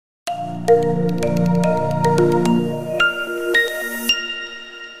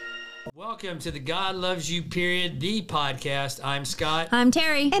Welcome to the God Loves You Period, the podcast. I'm Scott. I'm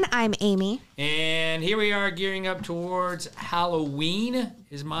Terry. And I'm Amy. And here we are gearing up towards Halloween,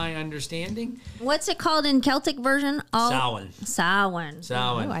 is my understanding. What's it called in Celtic version? Samhain. Samhain.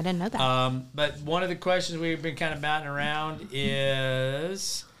 Samhain. Oh, I didn't know that. But one of the questions we've been kind of batting around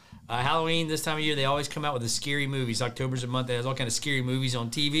is Halloween. This time of year, they always come out with the scary movies. October's a month that has all kind of scary movies on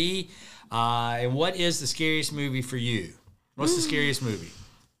TV. And what is the scariest movie for you? What's the scariest movie?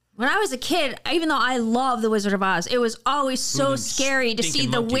 When I was a kid, even though I love The Wizard of Oz, it was always so scary to see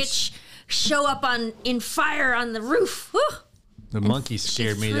the witch show up in fire on the roof. Woo! The monkeys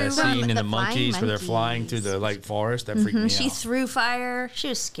scared me. That scene in the monkeys where they're flying through the forest, that freaked me out. She threw fire. She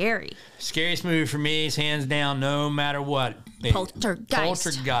was scary. Scariest movie for me is hands down, no matter what.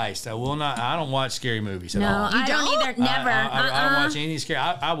 Poltergeist. I will not. I don't watch scary movies at all. I don't either. Never. I don't watch anything scary.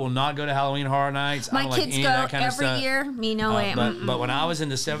 I will not go to Halloween Horror Nights. My I don't kids like any go of that kind of every stuff. year. Me, no way. But when I was in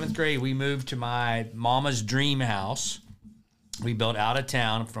the 7th grade, we moved to my mama's dream house. We built out of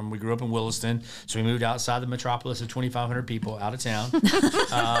town we grew up in Williston, so we moved outside the metropolis of 2,500 people out of town.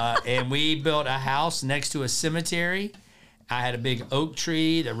 And we built a house next to a cemetery. I had a big oak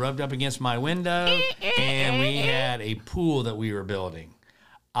tree that rubbed up against my window, and we had a pool that we were building.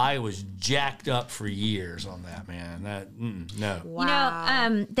 I was jacked up for years on that, man. No. Wow. You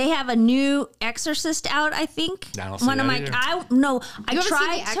know, they have a new Exorcist out, I think. I don't see that either.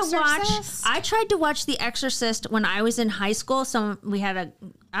 I tried to watch The Exorcist when I was in high school. So we had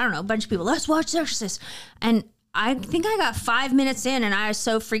a bunch of people, let's watch The Exorcist. And I think I got 5 minutes in and I was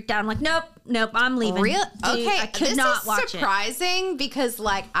so freaked out. I'm like, nope, I'm leaving. Real? Dude, okay, I could not watch it. This is surprising because,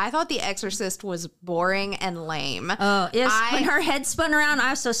 I thought The Exorcist was boring and lame. Oh, when her head spun around,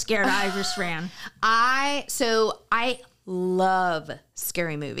 I was so scared. I just ran. I love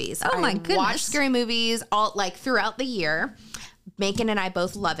scary movies. Oh my goodness! I watch scary movies all throughout the year. Macon and I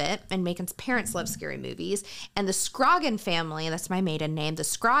both love it, and Macon's parents love scary movies. And the Scroggin family, that's my maiden name, the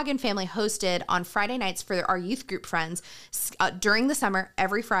Scroggin family hosted on Friday nights for our youth group friends during the summer,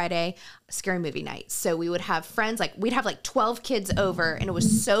 every Friday, scary movie nights. So we would have friends, we'd have 12 kids over, and it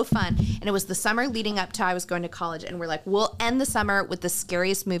was so fun. And it was the summer leading up to I was going to college, and we're like, we'll end the summer with the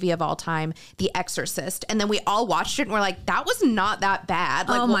scariest movie of all time, The Exorcist. And then we all watched it, and we're like, that was not that bad.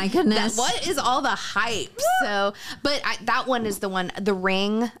 My goodness. What is all the hype? So, but that one is the one. The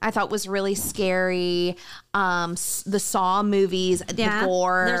Ring, I thought was really scary. The Saw movies, the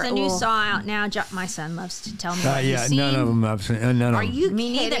gore. There's a new Saw out now. My son loves to tell me. None of them I've seen. None of Are you them.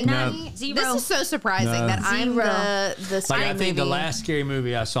 Me neither. kidding No. me? Zero. This is so surprising that I'm the scary I think the last scary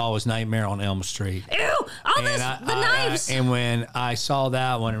movie I saw was Nightmare on Elm Street. Ew! The knives. And when I saw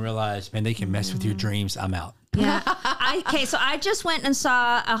that one and realized, man, they can mess with your dreams, I'm out. Yeah. So I just went and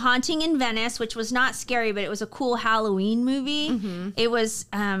saw A Haunting in Venice, which was not scary, but it was a cool Halloween movie. Mm-hmm. It was,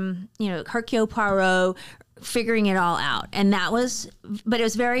 Hercule Poirot figuring it all out. And but it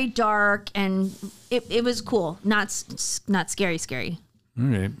was very dark and it was cool. Not scary. All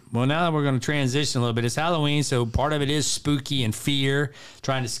right. Well, now that we're going to transition a little bit, it's Halloween, so part of it is spooky and fear,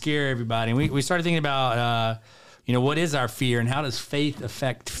 trying to scare everybody. And we started thinking about, what is our fear and how does faith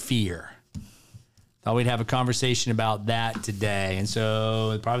affect fear? Thought we'd have a conversation about that today. And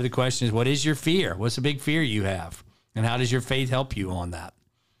so probably the question is, what is your fear? What's the big fear you have? And how does your faith help you on that?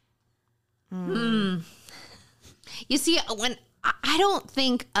 You see, when I don't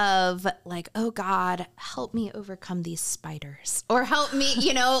think of oh God, help me overcome these spiders, or help me,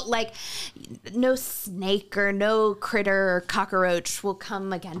 no snake or no critter or cockroach will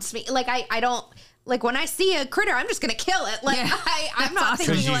come against me. I don't. When I see a critter, I'm just going to kill it. I'm not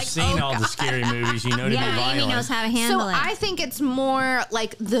thinking because you've seen all the scary movies, to be violent. Amy knows how to handle it. So I think it's more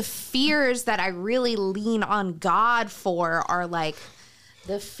the fears that I really lean on God for are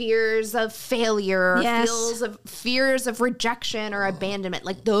the fears of failure, or fears of rejection or abandonment,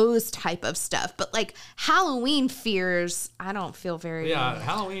 those type of stuff. But Halloween fears, I don't feel very. Yeah,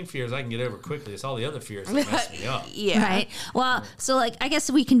 Halloween fears I can get over quickly. It's all the other fears that mess me up. Yeah. Right. Well, so I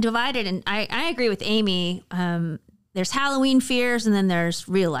guess we can divide it, and I agree with Amy. There's Halloween fears and then there's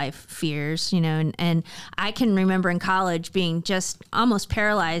real life fears, and I can remember in college being just almost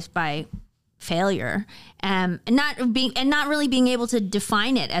paralyzed by failure, and not really being able to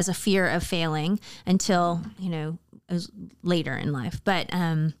define it as a fear of failing until it was later in life. But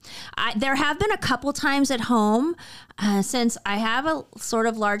there have been a couple times at home since I have a sort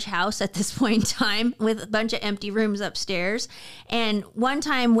of large house at this point in time with a bunch of empty rooms upstairs, and one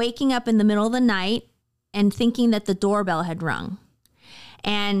time waking up in the middle of the night and thinking that the doorbell had rung,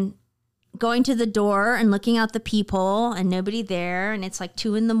 and going to the door and looking out the peephole and nobody there, and it's like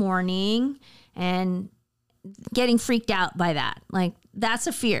 2 a.m. and getting freaked out by that. Like, that's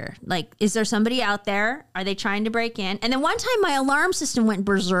a fear. Like, is there somebody out there? Are they trying to break in? And then one time my alarm system went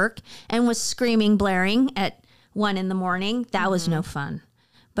berserk and was screaming, blaring at 1 a.m. That was no fun.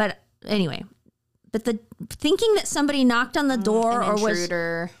 But anyway, but the thinking that somebody knocked on the door An or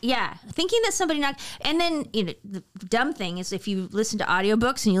intruder. thinking that somebody knocked, and then, you know, the dumb thing is if you listen to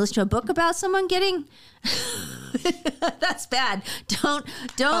audiobooks and you listen to a book about someone getting, that's bad. Don't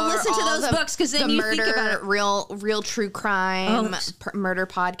listen to those books, because then you think about it. Real true crime, murder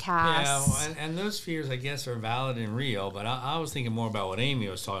podcasts. Yeah, and those fears, I guess, are valid and real. But I was thinking more about what Amy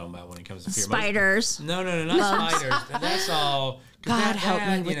was talking about when it comes to fear. Spiders. No, not spiders. That's all. God help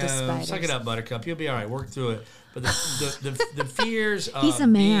me with the spiders. Suck it up, Buttercup. You'll be all right. Work through it. But the fears of He's a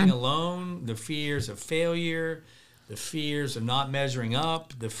man. being alone, the fears of failure, the fears of not measuring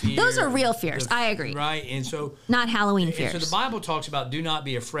up, the fears. Those are real fears. I agree. Right, and so Not Halloween fears. so the Bible talks about do not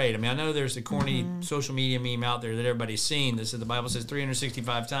be afraid. I mean, I know there's a corny social media meme out there that everybody's seen. That says the Bible says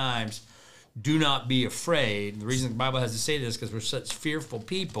 365 times, do not be afraid. The reason the Bible has to say this is because we're such fearful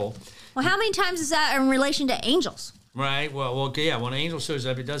people. Well, how many times is that in relation to angels? Right. Well, okay. Yeah. When an angel shows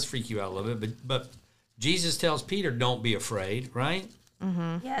up, it does freak you out a little bit. But Jesus tells Peter, "Don't be afraid." Right.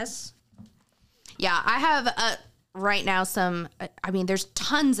 Yes. Yeah, I have right now some. I mean, there's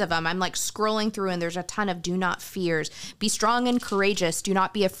tons of them. I'm like scrolling through, and there's a ton of "do not fears." Be strong and courageous. Do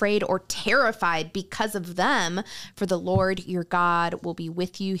not be afraid or terrified because of them. For the Lord your God will be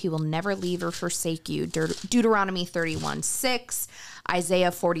with you. He will never leave or forsake you. Deuteronomy 31:6.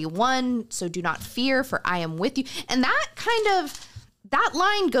 Isaiah 41, so do not fear, for I am with you. And that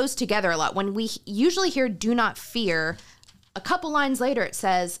line goes together a lot. When we usually hear do not fear, a couple lines later it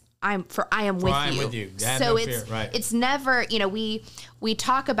says, I am with you. So it's fear. Right. It's never, we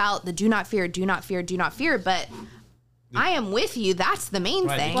talk about the do not fear, but I am with you. That's the main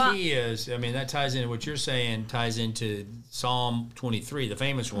thing. The key is, I mean, that ties into what you're saying, ties into Psalm 23, the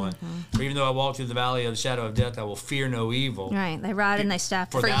famous one. For even though I walk through the valley of the shadow of death, I will fear no evil. Right. They rod and they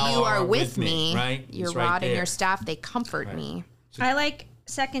staff. For you are with me. Right. Your It's rod right and your there. staff, they comfort me. I like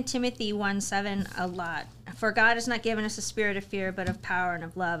 2 Timothy 1:7 a lot. For God has not given us a spirit of fear, but of power and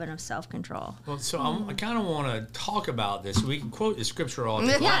of love and of self-control. Well, so I kind of want to talk about this. We can quote the scripture all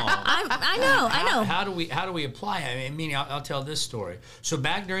day long. I know. How do we apply it? I mean, I'll tell this story. So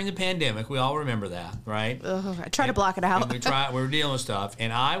back during the pandemic, we all remember that, right? I try to block it out. And we were dealing with stuff,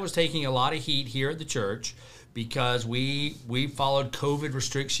 and I was taking a lot of heat here at the church because we followed COVID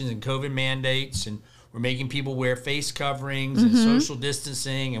restrictions and COVID mandates, and we're making people wear face coverings and social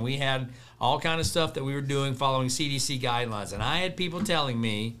distancing, and we had all kind of stuff that we were doing following CDC guidelines. And I had people telling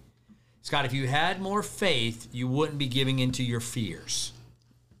me, Scott, if you had more faith, you wouldn't be giving into your fears.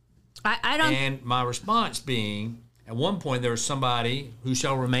 I don't. And my response being, at one point there was somebody who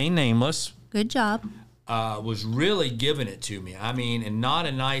shall remain nameless, Good job. was really giving it to me. I mean, and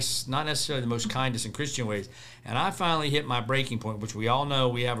not necessarily the most kindest and Christian ways. And I finally hit my breaking point, which we all know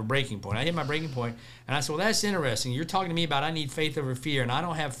we have a breaking point. I hit my breaking point, and I said, "Well, that's interesting. You're talking to me about I need faith over fear, and I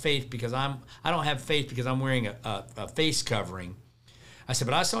don't have faith because I'm wearing a face covering." I said,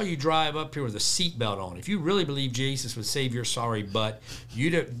 "But I saw you drive up here with a seatbelt on. If you really believe Jesus would save your sorry butt, you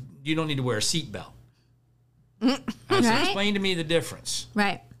don't need to wear a seatbelt." I said, Right. "Explain to me the difference."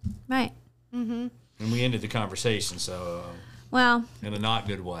 Right. And we ended the conversation, so Well, in a not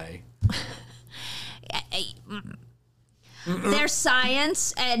good way. there's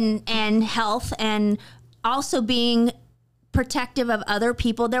science and health and also being protective of other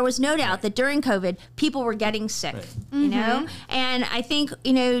people. There was no doubt that during COVID, people were getting sick, you know? And I think,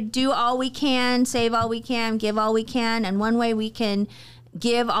 do all we can, save all we can, give all we can. And one way we can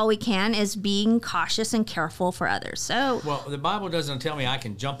give all we can is being cautious and careful for others. So, Well, the Bible doesn't tell me I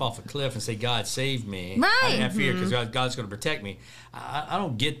can jump off a cliff and say, "God saved me." Right. I didn't have fear because God's going to protect me. I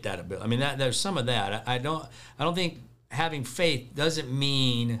don't get that a bit. I mean, there's some of that. I don't think having faith doesn't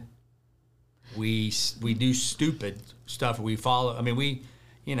mean we do stupid stuff. We follow. I mean,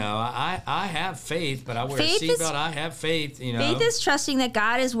 I have faith, but I wear Faith a seatbelt. I have faith. faith is trusting that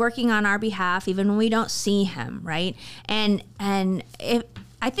God is working on our behalf, even when we don't see Him, right? And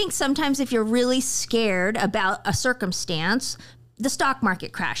I think sometimes if you're really scared about a circumstance, the stock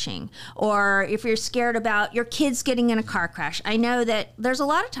market crashing, or if you're scared about your kids getting in a car crash. I know that there's a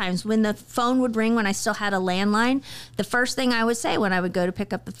lot of times when the phone would ring when I still had a landline, the first thing I would say when I would go to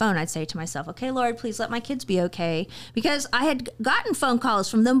pick up the phone, I'd say to myself, "Okay, Lord, please let my kids be okay." Because I had gotten phone calls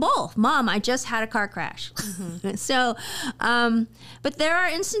from them both. "Mom, I just had a car crash." So, but there are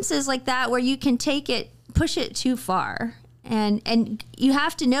instances like that where you can push it too far. And you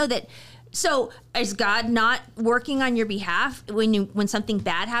have to know that So is God not working on your behalf when something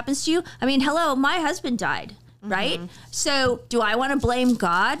bad happens to you? I mean, hello, my husband died, right? So do I want to blame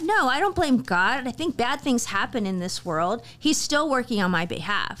God? No, I don't blame God. I think bad things happen in this world. He's still working on my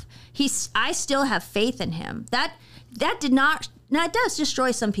behalf. I still have faith in him. That did not. Now it does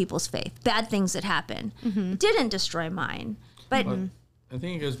destroy some people's faith. Bad things that happen. It didn't destroy mine. But I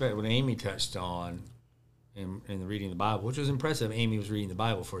think it goes back to what Amy touched on in the reading the Bible, which was impressive. Amy was reading the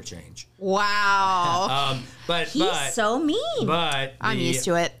Bible for a change. Wow. He's so mean. But I'm used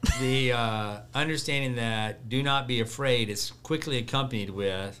to it. The understanding that do not be afraid is quickly accompanied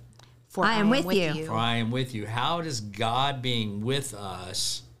with, For I am with you. for I am with you. How does God being with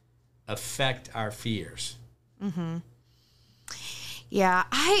us affect our fears? Yeah,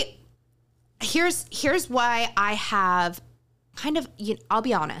 here's why I have kind of, I'll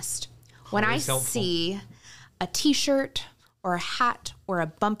be honest. When Always I helpful. see a t-shirt or a hat or a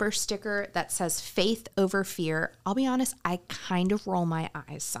bumper sticker that says faith over fear, I'll be honest, I kind of roll my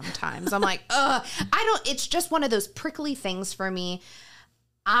eyes sometimes. I'm like, ugh, it's just one of those prickly things for me.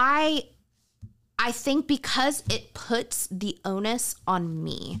 I think because it puts the onus on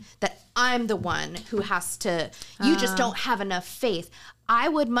me that I'm the one who has to, you just don't have enough faith. I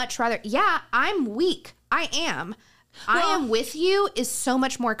would much rather, I'm weak. I am. I am with you is so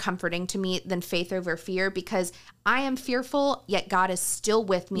much more comforting to me than faith over fear because I am fearful, yet God is still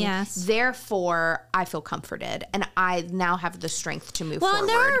with me. Yes. Therefore, I feel comforted and I now have the strength to move forward. And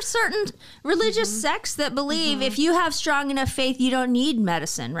there are certain religious sects that believe if you have strong enough faith, you don't need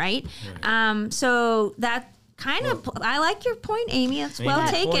medicine, right? So that kind of, I like your point, Amy. It's well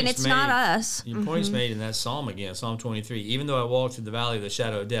taken. It's not us. Your point's made in that psalm again, Psalm 23. Even though I walk through the valley of the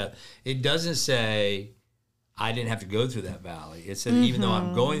shadow of death, it doesn't say I didn't have to go through that valley. It said even though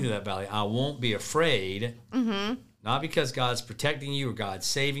I'm going through that valley, I won't be afraid. Not because God's protecting you or God's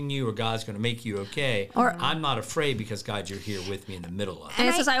saving you or God's going to make you okay. I'm not afraid because, God, you're here with me in the middle of it. And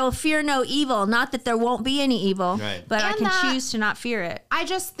it says, I will fear no evil. Not that there won't be any evil, Right. but I And can choose to not fear it. I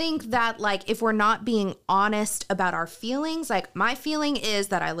just think that, like, if we're not being honest about our feelings, like, my feeling is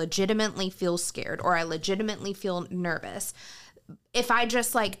that I legitimately feel scared or I legitimately feel nervous. If I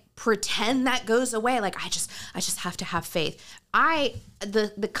just, like, pretend that goes away, like, I just have to have faith.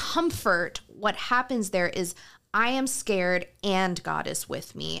 The comfort, what happens there is I am scared and God is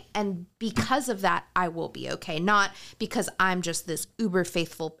with me. And because of that, I will be okay. Not because I'm just this uber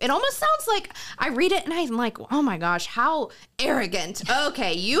faithful. It almost sounds like I read it and I'm like, oh my gosh, how arrogant.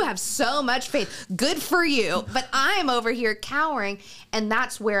 Okay, you have so much faith. Good for you. But I'm over here cowering. And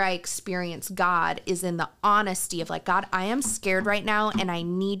that's where I experience God is in the honesty of like, God, I am scared right now and I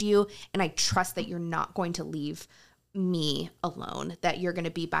need you. And I trust that you're not going to leave me alone, that you're going to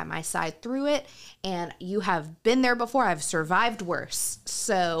be by my side through it. And you have been there before. I've survived worse.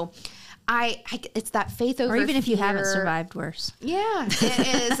 So it's that faith over Or even if you fear. haven't survived worse. Yeah,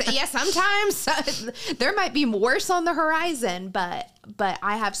 it is. Yeah, sometimes there might be worse on the horizon, but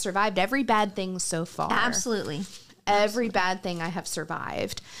I have survived every bad thing so far. Absolutely. Every bad thing I have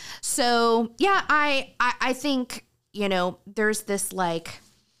survived. So yeah, I think, there's this like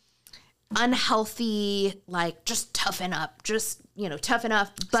unhealthy, like, just toughen up, toughen up,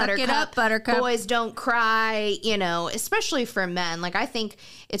 buttercup. Suck it up, buttercup. Boys don't cry, especially for men. Like, I think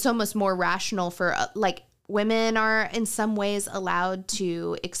it's almost more rational for, like, women are in some ways allowed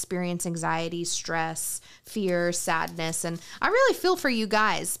to experience anxiety, stress, fear, sadness. And I really feel for you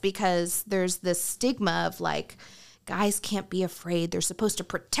guys because there's this stigma of, like, guys can't be afraid. They're supposed to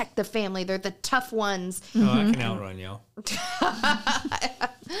protect the family. They're the tough ones. Oh, I can outrun you.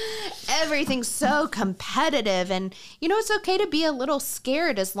 Everything's so competitive. And, it's okay to be a little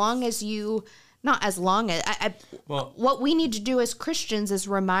scared as long as you, not as long as, what we need to do as Christians is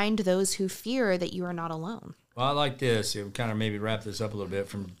remind those who fear that you are not alone. Well, I like this. It would kind of maybe wrap this up a little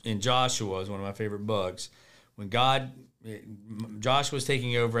bit. In Joshua is one of my favorite books. When Joshua was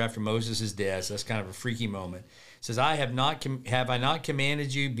taking over after Moses' death, so that's kind of a freaky moment. It says, have I not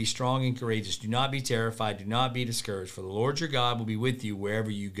commanded you, be strong and courageous. Do not be terrified. Do not be discouraged. For the Lord your God will be with you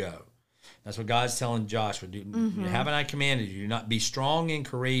wherever you go. That's what God's telling Joshua. Haven't I commanded you? Do not be strong and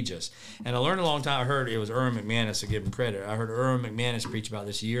courageous. And I learned a long time. I heard it was Erwin McManus, to give him credit. I heard Erwin McManus preach about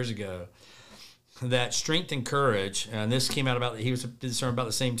this years ago. That strength and courage, and this came out he did a sermon about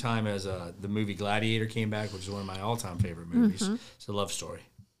the same time as the movie Gladiator came back, which is one of my all-time favorite movies. It's a love story.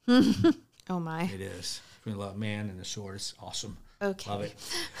 Oh my. It is. Between a love man and a sword. It's awesome. Okay. Love it.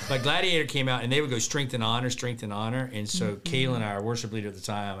 But Gladiator came out, and they would go strength and honor, strength and honor. And so Kayla and I, our worship leader at the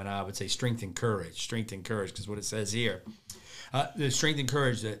time, and I would say strength and courage, because what it says here, the strength and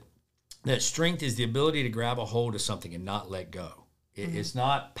courage, that strength is the ability to grab a hold of something and not let go. It's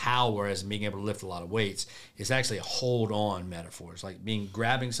not power as being able to lift a lot of weights. It's actually a hold on metaphor. It's like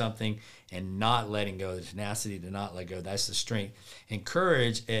grabbing something and not letting go. The tenacity to not let go. That's the strength. And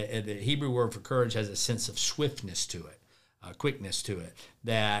courage, the Hebrew word for courage has a sense of swiftness to it. Quickness to it.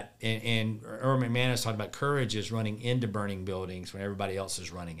 That and Earl McManus talked about courage is running into burning buildings when everybody else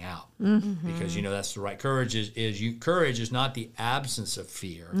is running out, because that's the right courage courage is not the absence of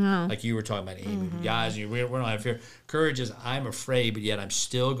fear, like you were talking about, Amy. Guys, we don't have fear. Courage is I'm afraid, but yet I'm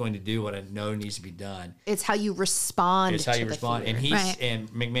still going to do what I know needs to be done. It's how you respond. It's how you respond. Fear. And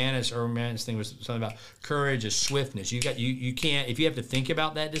Earl McManus thing was something about courage is swiftness. You can't, if you have to think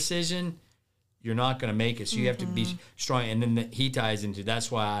about that decision, you're not going to make it. So you have to be strong. And then he ties into,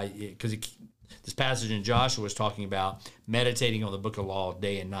 that's why, because this passage in Joshua was talking about meditating on the book of law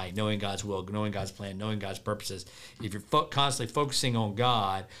day and night, knowing God's will, knowing God's plan, knowing God's purposes. If you're constantly focusing on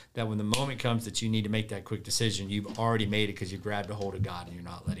God, that when the moment comes that you need to make that quick decision, you've already made it because you grabbed a hold of God and you're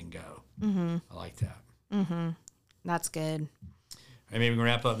not letting go. I like that. That's good. All right, maybe we can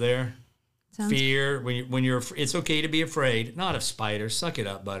wrap up there. Fear, when you're, it's okay to be afraid, not of spiders. Suck it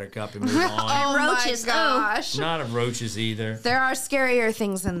up, Buttercup, and move on. Oh roaches, my gosh. Not of roaches either. There are scarier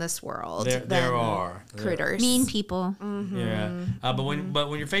things in this world. There are critters, mean people. Yeah, but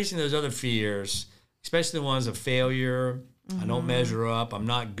when you're facing those other fears, especially the ones of failure, I don't measure up, I'm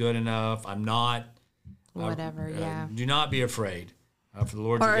not good enough, I'm not whatever. Do not be afraid, for the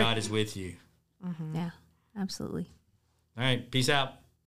Lord your God is with you. Yeah, absolutely. All right, peace out.